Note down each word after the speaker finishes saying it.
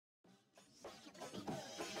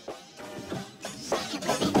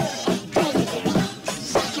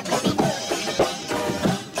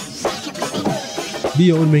Be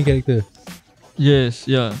your own main character. Yes,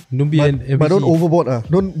 yeah. Don't be an NPC. But don't overboard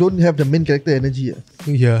Don't have the main character energy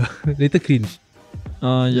Yeah. Later cringe.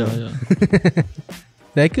 Yeah.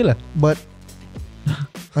 Like lah. But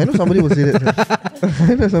I know somebody will say that.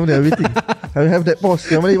 I know somebody. I'm waiting. I will have that pause.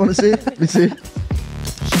 Somebody want to say? Please say.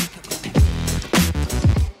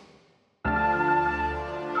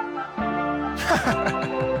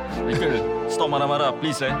 Michael, stop marah-marah,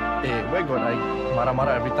 please Where got I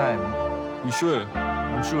marah-marah every time? You sure?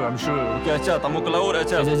 I'm sure. Okay, Acah, tamu ke laut,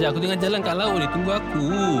 Acah. Sekejap, aku tengah jalan kat laut ni. Tunggu aku.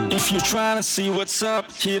 If you're trying to see what's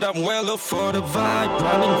up, hit up Wello for the vibe.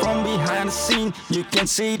 Running from behind the scene, you can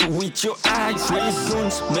see it with your eyes. Raise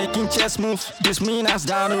zones, making chess moves, this mean us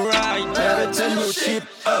down the right. Better turn your shit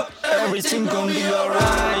up, everything gon' be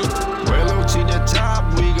alright. Wello to the top,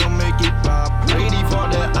 we gon' make it pop. Ready for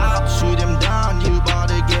the up, shoot them down, you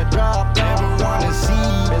bout to get dropped. Everyone to see,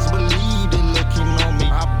 best believe they looking on me.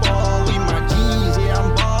 I ball with my G's, yeah I'm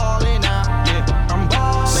ballin' out, yeah I'm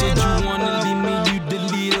ballin' out. Said you wanna leave me, you the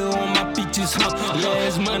leader on my pictures, huh?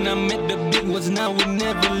 Last month I met the big ones, now we're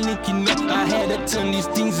never linking up. I had to turn these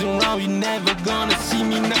things around, you never gonna see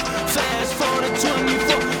me now. Fast forward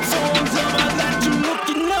 24 phones on my life, you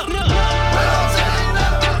looking up.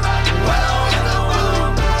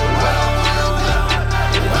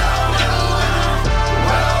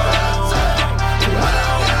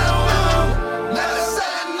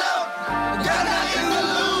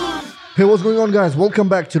 Hey, what's going on, guys? Welcome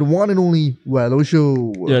back to the one and only Wello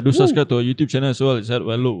Show. Yeah, do subscribe to our YouTube channel as well. It's at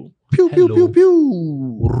Wello. Pew pew Hello. pew pew.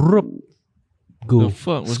 Rup. Go. The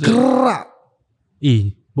fuck was that? Skrak.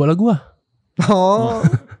 Buat lagu lah. Oh.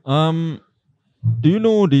 Do you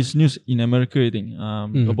know this news in America, I think,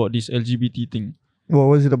 about this LGBT thing?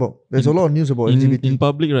 What is it about? There's a lot of news about LGBT. In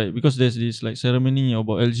public, right? Because there's this like ceremony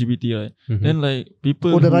about LGBT, right? Then like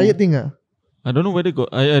people The who- riot thing I don't know whether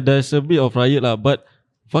there's a bit of riot lah, but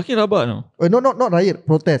fucking rabak no. Not riot,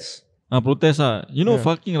 protest. Protest You know, Yeah.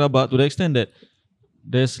 fucking rabak to the extent that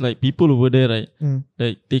there's like people over there, right?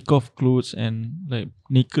 Like take off clothes and like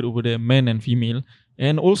naked over there, men and female.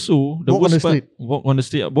 And also the Walk on worst the part, street. walk on the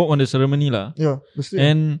street, walk on the ceremony lah. Yeah, the street.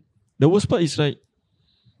 And the worst part is like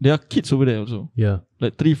there are kids over there also. Yeah.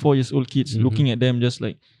 Like 3-4 years old kids looking at them just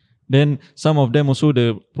like. Then some of them also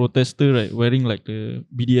the protester, right, wearing like the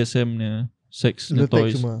BDSM sex the the tag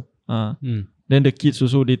toys. semua. Then the kids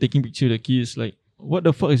also, they taking picture of the kids like, what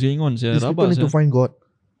the fuck is going on? These people need to find God.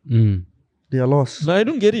 They are lost. Like, I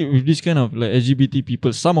don't get it with this kind of like LGBT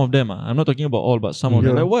people. Some of them, I'm not talking about all, but some of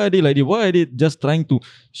them. Yeah. Like, why are they like this? Why are they just trying to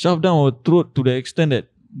shove down our throat to the extent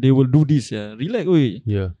that they will do this? Yeah, relax, oi.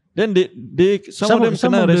 Yeah. Then some of them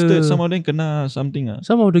kena arrested, some of them kena something.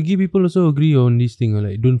 Some of the gay people also agree on this thing,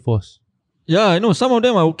 like don't force. Yeah, I know. Some of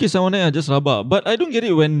them are okay, some of them are just rabak. But I don't get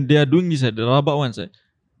it when they are doing this at the rabak ones.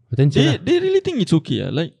 Attention lah. They really think it's okay.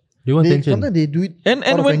 Like, They want attention. Sometimes they do it and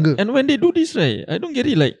out of anger. when they do this, right, I don't get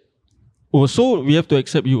it. Like, oh, so we have to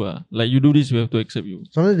accept you. Like, you do this, we have to accept you.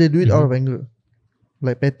 Sometimes they do it out of anger.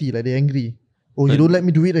 Like petty, like they're angry. Oh, you Like- don't let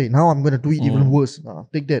me do it, right? Now I'm going to do it even worse.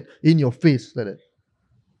 Take that in your face, like that.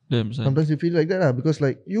 Damn, son. Sometimes you feel like that because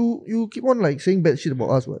like you keep on like saying bad shit about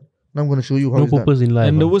us. What? Now I'm going to show you how No it's done. purpose in life.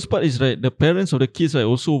 And the worst part is, right, the parents of the kids, right,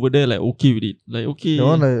 also over there like okay with it. Like, okay, That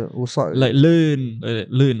one like was like learn,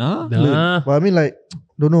 learn. Learn. But I mean like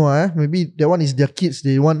don't know maybe that one is their kids.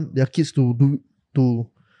 They want their kids to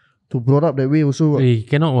do to brought up that way also.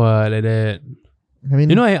 Cannot like that. I mean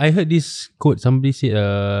You know, I heard this quote. Somebody said,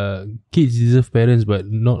 kids deserve parents, but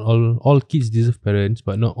not all kids deserve parents,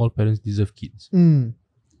 but not all parents deserve kids.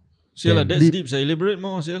 Sial lah, that's Deep. deep. Saya elaborate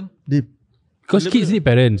more, sial. deep. Because kids need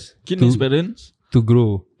parents Kid needs parents to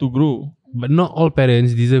grow, to grow. but not all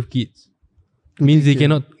parents deserve kids. Means they take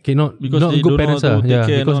cannot Because not they good don't know parents how to take yeah,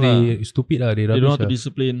 care, because no they stupid they They don't know rubbish how to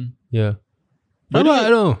discipline. yeah. By the I way-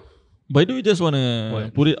 don't know. By the way, just wanna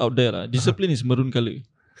What? put it out there lah. Discipline is maroon color.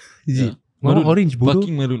 Is Yeah. it? Maroon, orange, bodoh.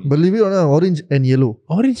 Fucking maroon. Believe it or not, orange and yellow.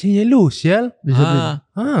 Orange and yellow, sial. Discipline.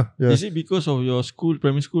 Yeah. Is it because of your school,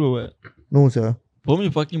 primary school or what? No, sir. For me,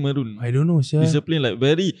 fucking maroon. I don't know, sial. Discipline like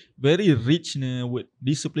very, very rich word.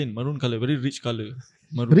 Discipline, maroon color, very rich color.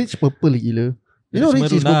 Maroon. Rich purple gila. You know rich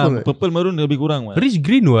maroon, is purple, right? Purple maroon lebih kurang. What? Rich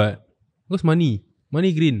green what? What's money?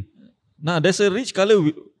 Money green. Nah, there's a rich color.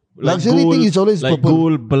 Like Luxury gold, thing is always like purple.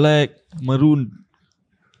 gold, black, maroon.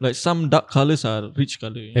 Like some dark colors are rich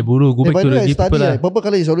color. Bodoh, go back By to the the way, I gay study people lah. purple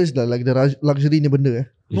colour is always like the luxury ni benda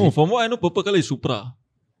No, from what I know, purple color is Supra.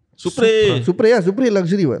 Supra Supra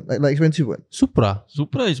luxury what? Like expensive what? Supra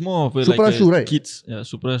is more of a, Supra like shoe, a right? kids. Yeah,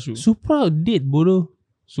 Supra shoe. Supra dead, bodoh.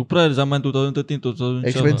 Supra zaman 2013, 2012.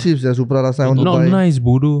 Expensive Supra last time I want to Not buy. nice,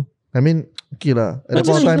 bodoh. I mean, okay lah. At But that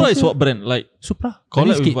point of time, Supra is what brand? Like Supra. collab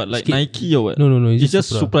with Skate- what? Like skate. Nike or what? No, It's just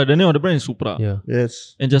Supra. The name of the brand is Supra. Yeah.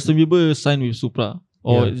 yes. And Justin Bieber signed with Supra.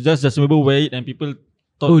 Or Yeah. it's just Justin Bieber wear it and people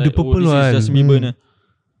thought Oh, like, the purple this one. is Justin Bieber. Mm.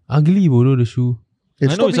 Ugly bodoh the shoe.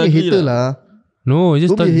 It's I know not it's being a ugly hater lah. lah. No,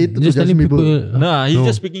 just Don't be a hater to just telling Justin people. Bieber. Nah, he's no.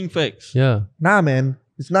 just speaking facts. Yeah. Nah, man.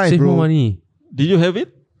 It's nice, Save bro. more money. Did you have it?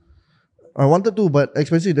 I wanted to, but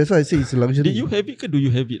expensive. That's why I say it's a luxury. Did you have it? Ke do you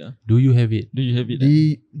have it? Do you have it? Do you have it?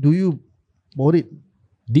 Do you bought it?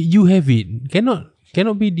 Did you have it?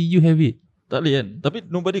 Cannot be did you have it. Tak boleh kan? Tapi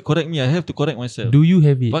nobody correct me. I have to correct myself. Do you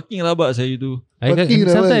have it? Fucking rabak saya tu. Fucking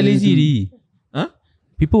Sometimes I rabak lazy you do. already. Huh?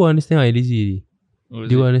 People will understand I lazy already. Oh,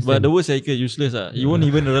 Do you is it? understand? But the worst cycle useless ah. You won't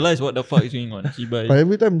even realise what the fuck is going on. Cibai. But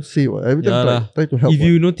every time say what? Every time Yeah lah. try to help. If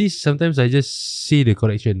you notice, sometimes I just say the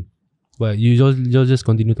correction, but you just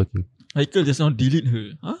continue talking. Haikal just now delete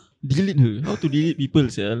her. Huh? Delete her? How to delete people,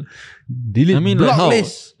 Sel? Delete. I mean, like how?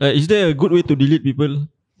 blocklist. Is there a good way to delete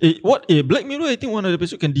people? Black Mirror, I think one of the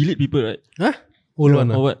episode can delete people, right? Old Yeah. one.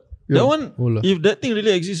 Or what? Yeah. That one, Old lah. if that thing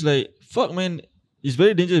really exists, like, fuck man, it's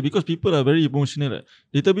very dangerous because people are very emotional. Right?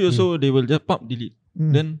 Little bit also, they will just pump delete.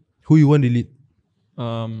 Mm. Then, Who you want delete?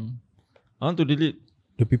 I want to delete.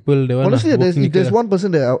 The people that one. Honestly, lah, if working there's naked one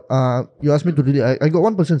person that you asked me to delete, I got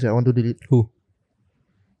one person that I want to delete. Who?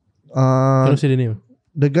 Cannot say the name.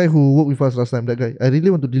 The guy who worked with us last time. That guy, I really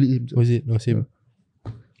want to delete him. Was it? No, same.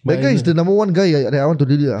 That guy is the number one guy that I want to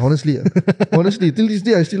delete. Honestly, honestly, till this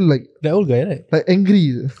day I still like that old guy, right?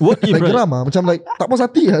 angry. What if, Like right? geram macam like tak puas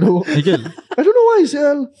hati though. Haikal, I don't know why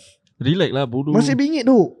sel. relax lah, bodoh. Masih bingit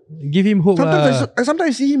though. Give him hope. Sometimes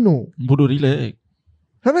I see him no. Bodoh, relax.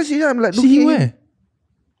 Sometimes I see him I'm like See looking him at him, where?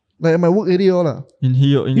 like at my work area all lah. In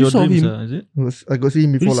You your saw dreams, him? is it? I got see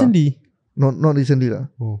him before lah. Recently. Not recently lah.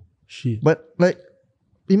 Oh shit. But like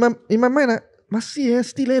in my mind masih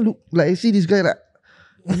still look like I see this guy like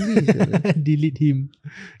Delete him.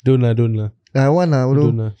 Don't lah. I want lah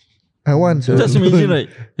bro. Don't lah. I want so. Just imagine, right?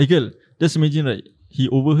 Haikal, just imagine, right? He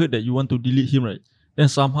overheard that you want to delete him, right?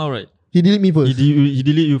 Then somehow, right? He delete me He, first. he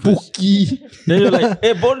delete you first. Puki. Then you're like,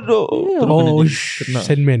 bodoh. Terus kena Oh, delete.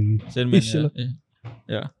 Sandman. Sandman, Ish yeah. lah.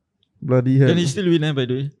 Yeah. Bloody hell. Can he still win, by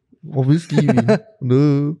the way? Obviously win.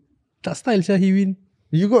 No. Tak style sah he win.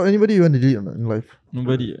 You got anybody you want to delete or not in life?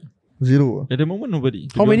 Nobody. Zero. At the moment, nobody.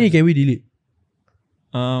 to How be many honest. can we delete?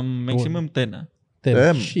 Maximum 10 . 10.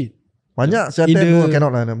 Damn. Shit. Banyak saya In 10 the- no,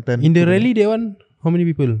 cannot lah 10. In the rally that one, how many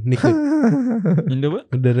people naked? In the what?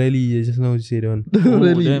 The rally just now you say that one. Oh,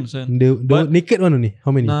 Really? damn, son. The But- naked one only.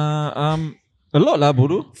 How many? Nah, a lot lah,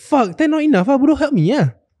 bodoh. Fuck, 10 not enough. Bro, help me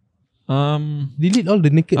delete all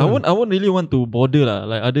the naked I one. won't really want to bother lah,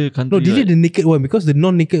 like other countries. No, delete right? the naked one because the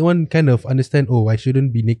non-naked one kind of understand. Oh, I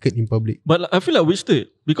shouldn't be naked in public. But like, I feel like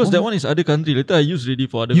wasted because that one is other country. Later I use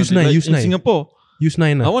ready for other Use country. nine, Like use in nine. Singapore, Use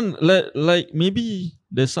 9 I lah. want like maybe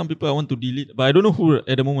there's some people I want to delete, but I don't know who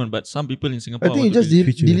at the moment. But some people in Singapore, I think you want just to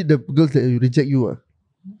Future. delete the girls that reject you.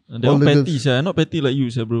 They're all all the petty, girls. not petty like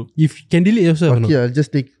you, bro. If can delete yourself or not? Okay, I'll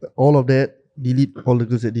just take all of that, delete all the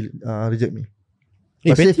girls that reject me.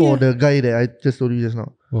 But say petty for lah. the guy that I just told you just now.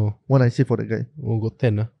 Oh, One I say for the guy. got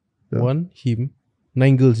 10 lah. Yeah. 1, him.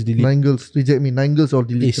 9 girls delete. 9 girls reject me. 9 girls all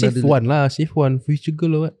delete. Kena Save delete. one lah. Save one. Future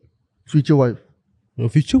girl or what? Future wife. Your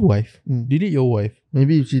future wife? Mm. Delete your wife.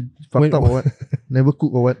 Maybe if she fucked When- up or what. Never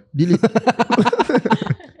cook or what. Delete.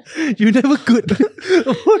 You never could.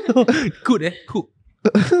 Oh no. Could Cook.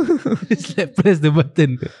 Just like press the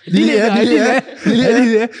button. Delete.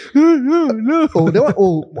 No. Oh, that one.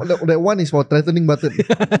 Oh, that one is for threatening button.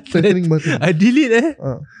 Threatening button. I delete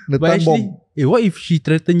The But time actually, bomb. what if she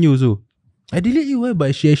threaten you also? I delete you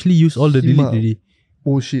but she actually used all the delete Sima. already.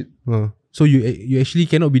 Oh shit. So you actually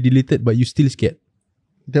cannot be deleted but you still scared.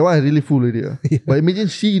 That one I really fool already. But imagine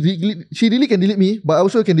she really can delete me, but I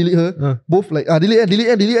also can delete her. Both like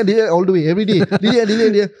delete all the way every day.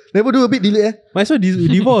 delete. Never do a bit delete. Might as well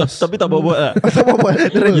divorce. Tapi tak buat lah. Sama buat.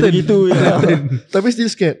 Gitu ya. Tapi still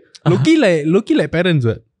scared. Loki like parents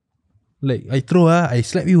what? Like I throw I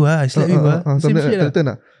slap you I slap you Same Something shit lah.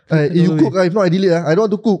 threaten. You cook if not I delete. I don't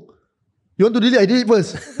want to cook. You want to delete? I delete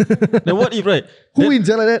first. Then what if, right? Who wins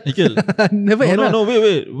like that? Nikhil. Never end lah. No,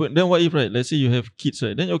 wait. Then what if, right? Let's say you have kids,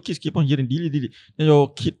 right? Then your kids keep on hearing delete. Then your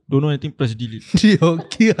kid don't know anything, press delete.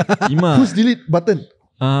 Okay. Ima. Who's delete button?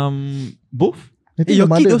 Both. I think your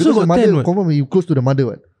the kid mother, also because the got mother 10 what? confirm you close to the mother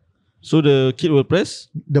what? So the kid will press.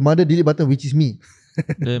 The mother delete button which is me.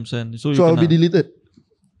 Damn son. So you So I'll be kena. deleted.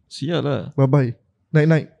 Sial lah. Bye bye.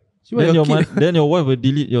 Night. Then your wife will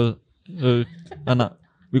delete your anak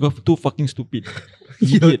because too fucking stupid.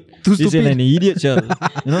 Idiot. Too He's stupid. an idiot, child.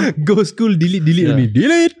 You know? Go school delete Yeah. only.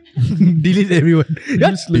 Delete. Delete everyone.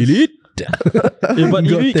 Yeah, delete. But if Got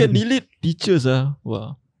you can 10. delete teachers,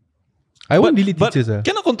 wow. I won't But- delete but teachers.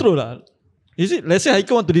 Cannot control Is it? Let's say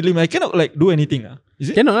Haikal want to delete me. I cannot like do anything.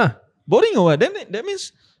 Is it Cannot lah. boring or what? Then that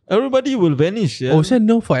means everybody will vanish. Yeah? Oh, saya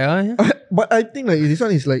no fight. But I think like this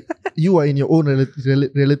one is like you are in your own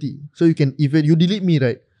reality. So you can, if you delete me,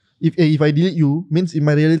 right? If I delete you, means in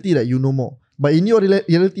my reality, right, you know more. But in your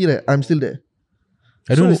reality, right, I'm still there.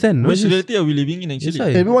 I don't understand. Which What's this? reality are we living in actually?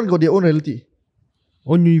 Yes, I- Everyone got their own reality.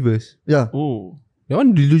 Own universe. Yeah. Oh. That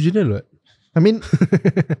one delusional, what? I mean,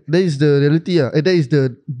 that is the reality. That is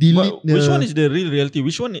the delete. But which one is the real reality?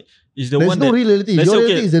 Which one is the There's one no that... real reality. Let's Your say,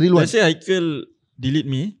 reality is the real one. Let's say Haikal delete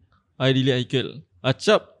me. I delete Haikal.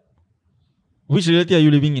 Achap, which reality are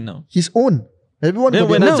you living in now? His own. Everyone Then got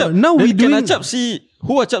when their Now- own. Achap, now then we can doing- Achap see...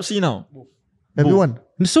 Who Achap see now? Everyone.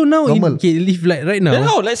 So now, Normal. okay, live like right now. Then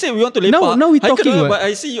how? Let's say we want to lepak. Now we Haikal talking don't know, what? but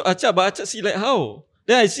I see you Achap, but Achap see like how?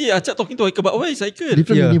 Then I see Achap talking to Haikal, but where is Haikal?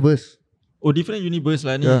 Different Yeah. universe. Oh, different universe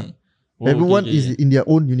lah ni. Yeah. Oh, Everyone okay, is okay. in their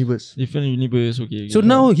own universe. Different universe, okay. So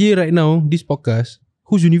now here right now, this podcast,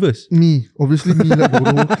 whose universe? Me. Obviously me lah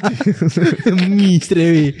bodoh. Me straight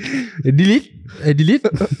away. Delete. Delete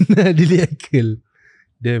Haikal.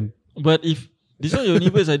 Damn. But if this one your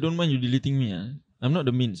universe, I don't mind you deleting me. I'm not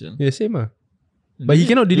the means. Yeah, same ah. But he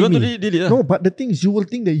cannot You delete want me. to delete? No, but the thing is you will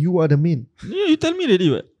think that you are the main. You tell me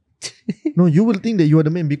already what? No, you will think that you are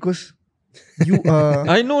the main because you are...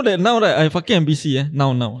 I know that now that I fucking NPC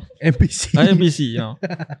Now. NPC. I NPC now.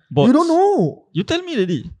 Bots. You don't know. You tell me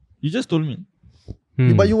already. You just told me.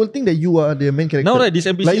 But you will think that you are the main character. Now right, this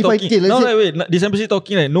NPC Like if I talking. kill, let's Now say- right, wait. This NPC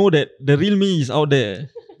talking right. Know that the real me is out there.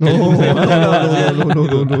 No, no.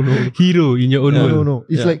 Hero in your own world. No.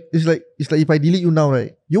 It's Yeah. like if I delete you now,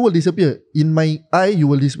 right, you will disappear. In my eye, you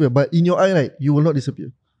will disappear. But in your eye, right, you will not disappear.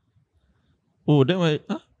 Oh, then why?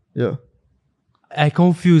 Huh? Yeah. I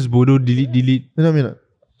confused bodoh delete. You know what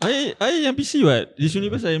I mean? I NPC what? This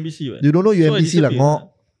universe I NPC what? You don't know you So I NPC lah, disappear.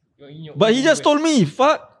 ngok. But he just told me.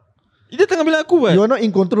 Fuck. Dia tengah bilang aku what? You are not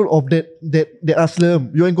in control of that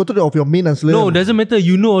Aslam. You are in control of your main Aslam. No, doesn't matter.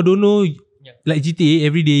 You know or don't know. Like GTA,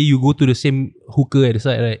 every day you go to the same hooker at the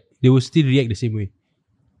side, right? They will still react the same way.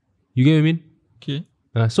 You get what I mean? Okay.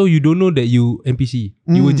 So you don't know that you NPC.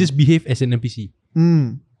 You will just behave as an NPC.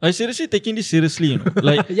 I seriously taking this seriously, you know.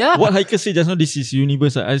 Like Yeah. what Haikal said just now, this is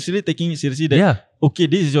universe. I seriously taking it seriously that Yeah. okay,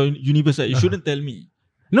 this is your universe. You shouldn't tell me.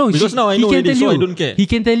 No, Because now I he know can already, tell so you. I don't care. He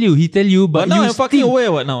can tell you. He tell you, But but now you I'm fucking still, aware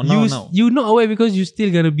what now. you not aware because you still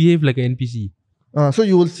gonna behave like an NPC. So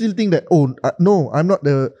you will still think that, no, I'm not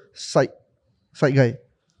the side guy.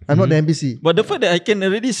 I'm not the NPC. But the fact that I can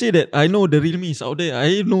already say that I know the real me is out there,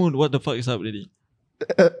 I know what the fuck is up already.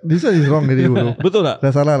 This one is wrong already, bro. Betul tak? Dah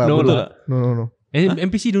salah lah. No betul. lah. No.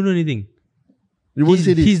 NPC don't know anything. You won't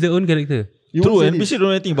say this. He's the own character. You True, won't say NPC don't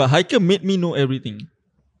know anything, but Haikal made me know everything.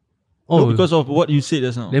 Oh, No, because of what you said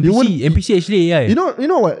just now. NPC actually AI. this. You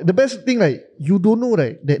know what? The best thing, right? You don't know,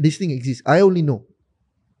 right, that this thing exists. I only know.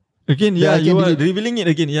 Again, Yeah, I yeah, you can are delete. revealing it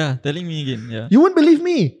again. Yeah, telling me again. Yeah, You won't believe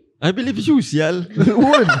me. I believe you, sial. You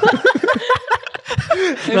won't.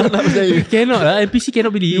 Cannot lah. NPC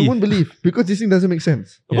cannot You believe. won't believe because this thing doesn't make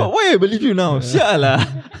sense. Yeah. But why I believe you now? Sial lah.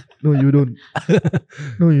 No, you don't.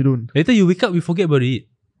 No, you don't. Later you wake up, you forget about it.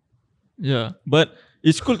 Yeah, but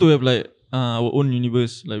it's cool to have like our own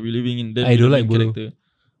universe, like we're living in that. I don't main like Bodo. character.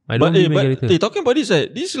 I don't believe my character. Talking about this,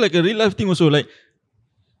 this is like a real life thing also. Like,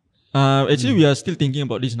 actually we are still thinking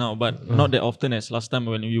about this now, but not that often as last time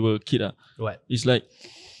when we were kid. What? It's like,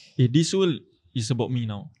 this world is about me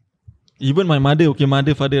now. Even my mother,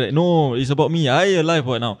 mother, father, like, no, it's about me. I alive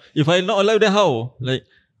right now. If I not alive, then how? Like,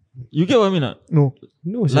 you get what I mean? No.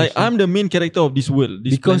 No, Like, I'm the main character of this world,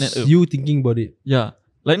 this planet because Earth. you thinking about it. Yeah.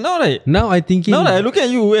 Like now, right? Now I thinking. Now that I look at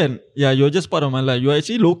you and you're just part of my life. You're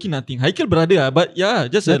actually low-key nothing. Haikal brother, but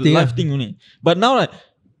just Nothing, a life thing only. But now like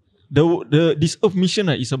this Earth mission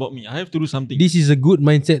is about me. I have to do something. This is a good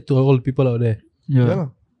mindset to all people out there. Yeah. lah.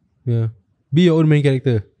 Yeah. Be your own main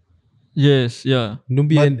character. Yes, yeah. Don't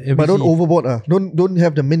be an NPC. But don't overboard. Don't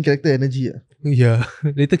have the main character energy. Yeah.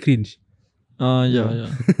 Later cringe. Yeah.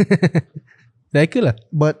 Like lah.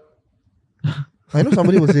 But I know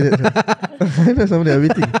somebody will say that. I know somebody. I'm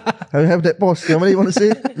waiting. I will have that pause. Somebody want to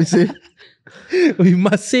say? Please say. We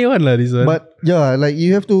must say one lah this one. But yeah, like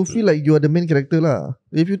you have to feel like you are the main character lah.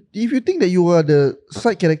 If you think that you are the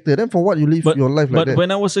side character, then for what you live your life like But that?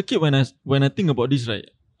 when I was a kid, when I think about this, right,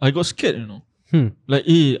 I got scared, you know. Like,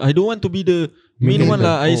 I don't want to be the main one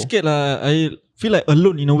lah. I scared lah. I feel like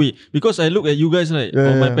alone in a way because I look at you guys, right,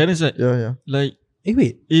 or my parents, right, Yeah.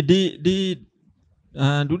 wait. they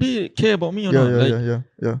do they care about me or not?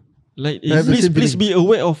 Yeah. Like I have the same please be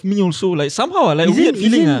aware of me also. Like somehow like weird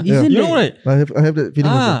feeling. Isn't You know right? I have that feeling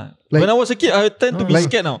also. Like- When I was a kid, I tend to be Like,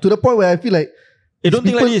 scared now. To the point where I feel like Don't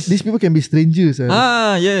think like this. These people can be strangers.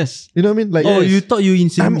 Yes. You know what I mean? Like Oh, Yes. you thought you in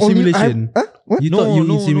simulation. What? You thought you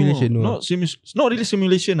in simulation. No. Not really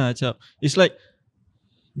simulation, chap. It's like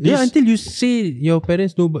Yeah, this- until you say your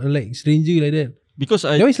parents know like stranger like that. because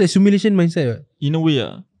I That is like simulation mindset. Right? in a way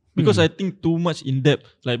because I think too much in depth.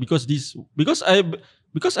 Like because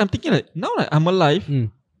I'm thinking like now like I'm alive.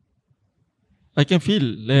 I can feel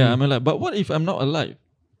like I'm alive. But what if I'm not alive?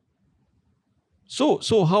 So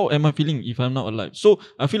how am I feeling if I'm not alive? So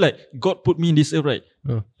I feel like God put me in this earth, right?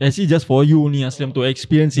 Actually just for you only, Aslam, to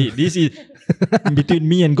experience it. This is between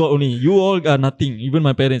me and God only. You all are nothing. Even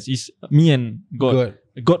my parents is me and God.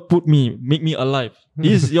 God put me, make me alive.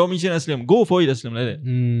 This is your mission, Aslam. Go for it, Aslam, like that.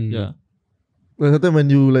 Yeah. Well, sometimes when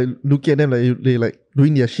you like look at them, like they like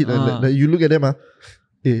doing their shit, like you look at them,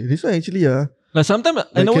 this one actually Like sometimes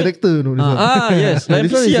like character, no, this one. yes, like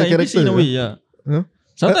This one is a NPC, character, in a way, yeah. Huh?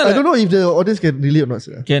 Sometimes I don't know if the audience can relate or not,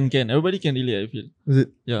 sir. Can everybody can relate, I feel. Is it?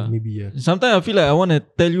 Yeah. Maybe yeah. Sometimes I feel like I want to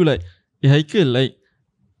tell you like, hey Haikal, like,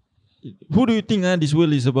 who do you think this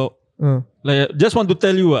world is about? Like, I just want to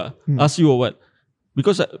tell you, ask you or what?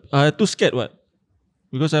 Because I too scared, what?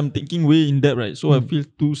 Because I'm thinking way in depth, right? So I feel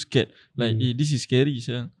too scared. Like, hey, this is scary,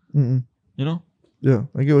 sir. You know? Yeah,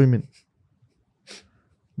 I get what you mean.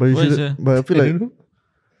 But you Why, should, sir? but I feel like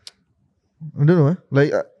I don't know.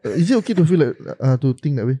 Like, is it okay to feel like to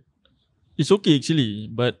think that way? It's okay actually,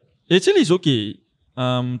 but actually it's okay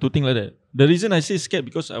to think like that. The reason I say scared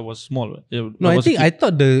because I was small. No, I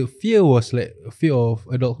thought the fear was like a fear of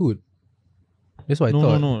adulthood. That's what I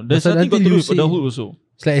thought. No. There's But nothing got to do with say- adulthood also.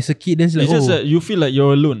 It's like as a kid, then it's like It's just that you feel like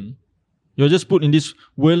you're alone. You're just put in this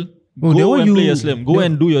world. Oh, that Go one and you- play Aslam. Go that-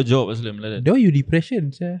 and do your job Aslam, like that. that one you depression,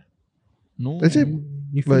 sir. No. Actually,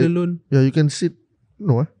 You feel Like- alone. yeah, you can sit.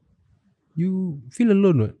 No, You feel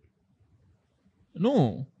alone, what?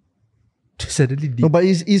 No. Suddenly deep. no, but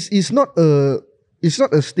it's not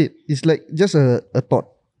a state. It's like just a thought.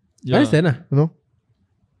 Yeah. Understand lah. You know?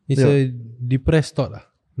 It's Yeah. a depressed thought lah.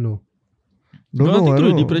 No. Don't Got know. nothing I to do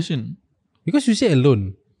don't with know. depression. Because you say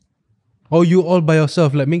alone. Or you all by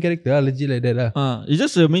yourself, like main character, legit like that lah. It's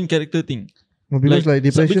just a main character thing. No, because like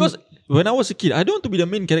depression. because when I was a kid, I don't want to be the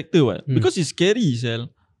main character, what? Because it's scary, Sel.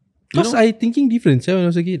 Because I thinking different, sir, when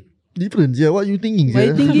I was a kid. different, yeah. What you thinking?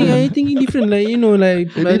 I thinking different, like you know, like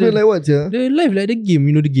different like what, yeah? the life like the game,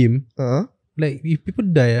 you know the game. Like if people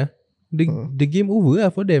die, the game over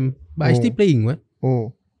for them. But I still playing, what?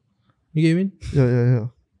 Oh, You get what I mean? yeah.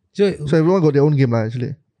 So So everyone got their own game lah,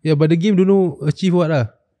 actually. yeah, but the game don't know achieve what lah.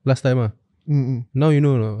 Last time Now you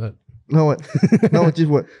know no. Now what? Now achieve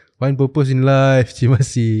what? Find purpose in life,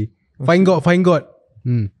 Cimasi. Find God.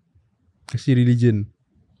 I see religion.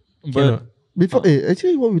 But Before,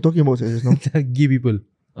 actually, what we talking about just now? Gay people.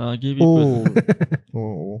 give people.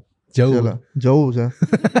 Oh. Jauh. Yeah lah. Jauh, sah.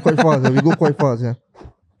 Quite fast. We go quite fast, yeah.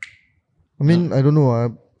 I mean, I don't know.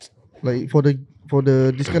 Like for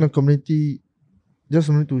the this kind of community, just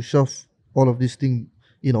need to shove all of this thing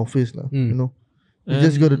in our face, lah. You know,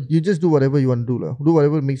 you just do whatever you want to do, lah. Do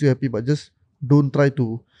whatever makes you happy, but just don't try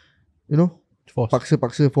to, you know, Force.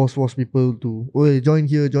 force people to join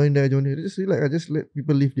here, join there, join here. Just let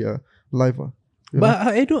people live their life, you know? But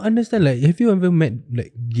I don't understand. Like, have you ever met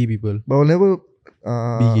like gay people? But I'll never.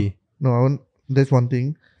 Be gay. No, I won't. That's one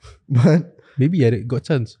thing. But Maybe I got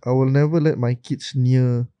chance. I will never let my kids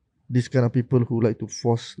near this kind of people who like to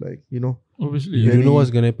force, like, you know. Obviously. You don't know Very-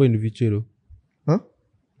 what's gonna happen in the future, though. Huh?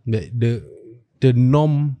 Like the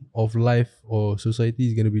norm of life or society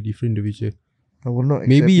is gonna be different in the future. I will not.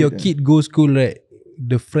 Maybe accept your it, kid go school, right?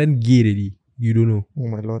 The friend gay already. You don't know. Oh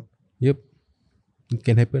my lord, Yep. It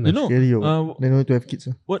can happen. You lah. know, scary. They don't need to have kids.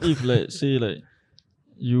 what if like say like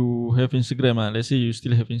you have Instagram, let's say you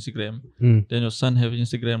still have Instagram, then your son have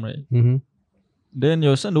Instagram, right? Mm-hmm. Then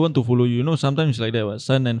your son don't want to follow you. You know, sometimes it's like that. What?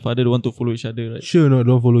 Son and father don't want to follow each other, right? Sure or not,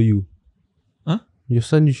 don't follow you. Huh? Your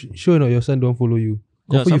son, sure or not, your son don't follow you.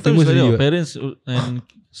 Yeah, Confirm you sometimes famous like that. already, what? Parents and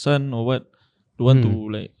son or what don't want to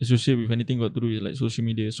like associate with anything got to do with like social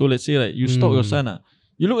media. So let's say like you stalk your son,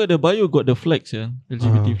 you look at the bio, got the flags,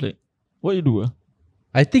 LGBT flag. What you do?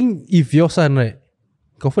 I think if your son, right,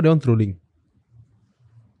 confirm that one trolling.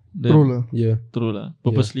 True lah. Yeah. True lah.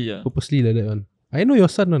 Purposely Purposely like that one. I know your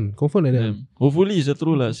son one. Confirm like that one. Hopefully it's a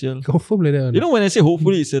true lah, sial. Confirm like that one. You know when I say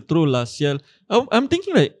hopefully it's a true lah, sial, I'm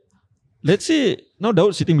thinking like, let's say now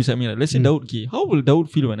Daud sitting beside me, let's say Daud gay. How will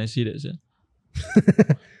Daud feel when I say that, sial?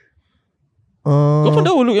 Confirm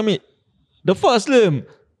Daud will look at me. The fuck Aslam?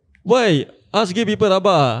 Why? Ask gay people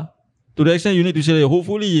rabah. To the extent you need to say,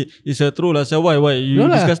 hopefully it's a troll. I say, why? You No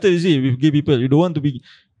lah. disgusted is it with gay people? You don't want to be.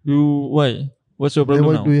 Why? What's your Then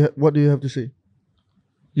problem now? what do you have to say?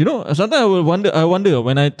 You know, sometimes I wonder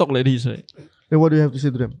when I talk like this, right? Then what do you have to say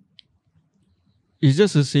to them? It's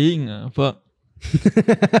just a saying, fuck.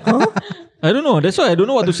 I don't know. That's why I don't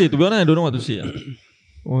know what to say. To be honest, I don't know what to say.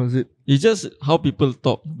 Or is it? It's just how people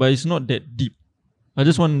talk, but it's not that deep. I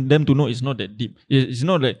just want them to know it's not that deep. It's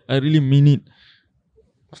not like I really mean it.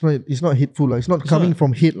 It's not hateful lah. It's not coming not-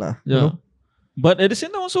 from hate lah. Yeah. You know? But at the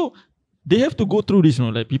same time also, they have to go through this, you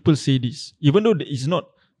know, like people say this. Even though it's not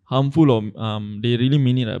harmful or they really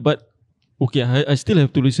mean it. But okay, I still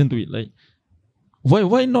have to listen to it. Like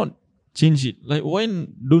why not change it? Like why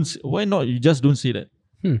not you just don't say that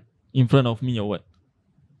in front of me or what?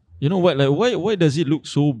 You know what? Like why does it look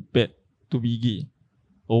so bad to be gay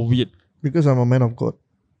or weird? Because I'm a man of God.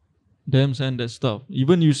 Damn son, that stuff.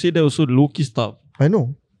 Even you say that also low-key stuff. I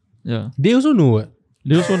know. Yeah. They also know what?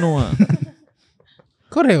 They also know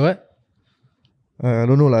Correct what? I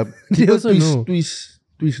don't know lah. They People also know. twist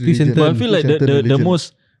and religion. turn. But I feel like Twist and turn the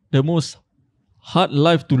religion. most hard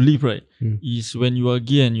life to live, right, Hmm. is when you are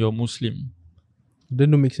gay and you're Muslim. That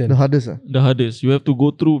don't make sense. The hardest ah. The hardest. You have to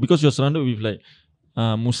go through because you're surrounded with like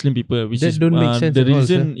Muslim people, which That is don't make sense the at all,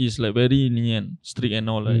 religion is like very lenient, strict and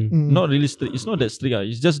all. Like Mm. not really strict. It's not that strict.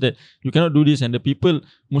 It's just that you cannot do this, and the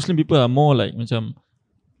Muslim people are more like macam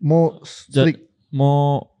More strict,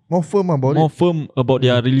 more more firm about more it. firm about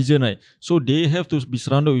their religion, right? So they have to be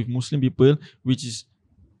surrounded with Muslim people, which is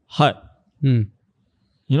hard. Hmm.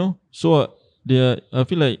 You know, so I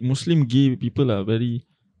feel like Muslim gay people are very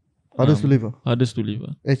Hardest to live ah. hardest to live.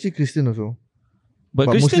 Actually, Christian also. But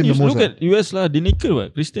But Christian, Muslim you the most, look at US lah, they naked what?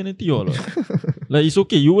 Christianity all what? Like it's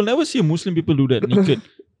okay. You will never see Muslim people do that naked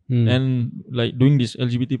Hmm. and like doing this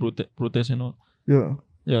LGBT protest and all. Yeah.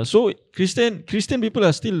 Yeah, so Christian people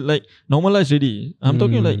are still like normalized already. I'm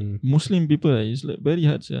talking like Muslim people. It's like very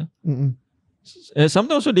hard, yeah. Mm-mm.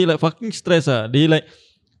 Sometimes also they like fucking stress. They like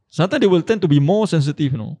sometimes they will tend to be more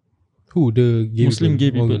sensitive, you know. Who? The gay Muslim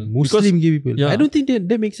gay people? people. Oh, Muslim gay people. yeah. I don't think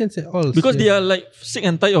that makes sense at all. Because they are like sick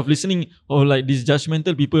and tired of listening or like these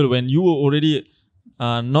judgmental people when you were already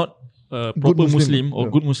not a proper Muslim, Muslim or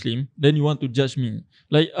yeah. good Muslim, then you want to judge me.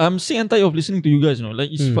 Like I'm sick and tired of listening to you guys, you know.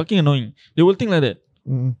 Like it's fucking annoying. They will think like that.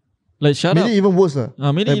 Mm. Like shut Made up. it even worse lah.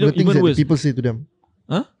 Made Like it the things even that worse. people say to them.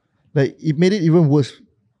 Huh? Like it made it even worse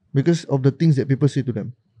because of the things that people say to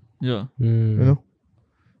them. Yeah. You know.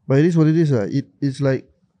 But it is what it is. It's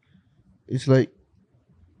like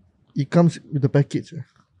it comes with the package.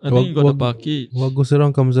 I think you got the package. What goes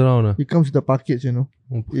around comes around. It comes with the package, you know.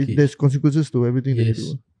 Oh, package. There's consequences to everything that you Yes.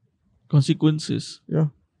 do. Consequences. Yeah.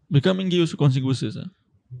 Becoming gay also consequences.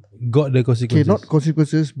 Got the Okay, consequences. not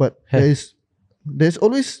consequences, but there's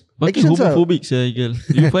always Fucking actions. homophobic, girl.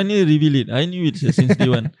 You finally reveal it. I knew it since day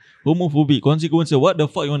one. Homophobic. Consequences. What the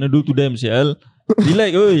fuck you want to do to them, Shell?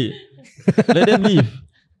 Relax, oi. Let them live.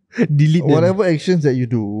 Delete them. Whatever actions that you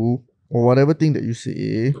do or whatever thing that you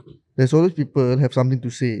say, there's always people have something to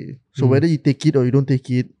say. So whether you take it or you don't take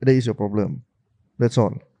it, that is your problem. That's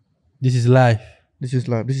all. This is life. This is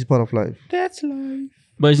life. This is part of life. That's life.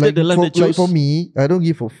 But is that the life that chose? like for me, I don't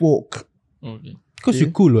give a fuck. Okay. Because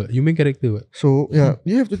you're cool, what? You main character, what? So yeah,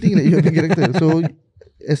 you have to think that you have a character. So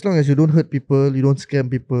as long as you don't hurt people, you don't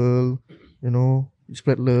scam people, you know, you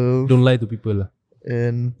spread love Don't lie to people, lah.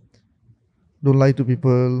 and don't lie to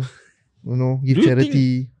people, you know, give Do you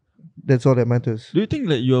charity. That's all that matters. Do you think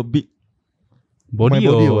like you are big? Body,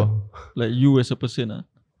 body or or Like you as a person,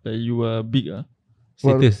 like you are big,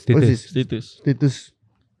 What status? is Status. status. Status.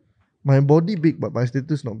 My body big, but my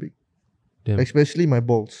status not big. Damn. Especially my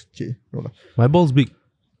balls. Okay, no lah. My balls big.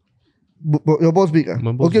 Your balls big, ah?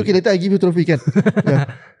 My balls Okay, big. later I give you trophy, can? Yeah.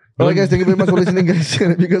 Alright guys, thank you very much for listening guys.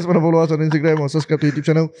 If you guys want to follow us on Instagram or subscribe to YouTube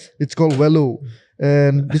channel, it's called Wello.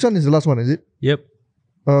 And this one is the last one, is it? Yep.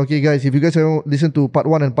 Okay guys, if you guys haven't listened to part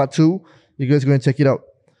 1 and part 2, you guys go and check it out.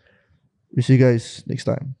 We'll see you guys next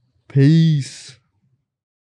time. Peace.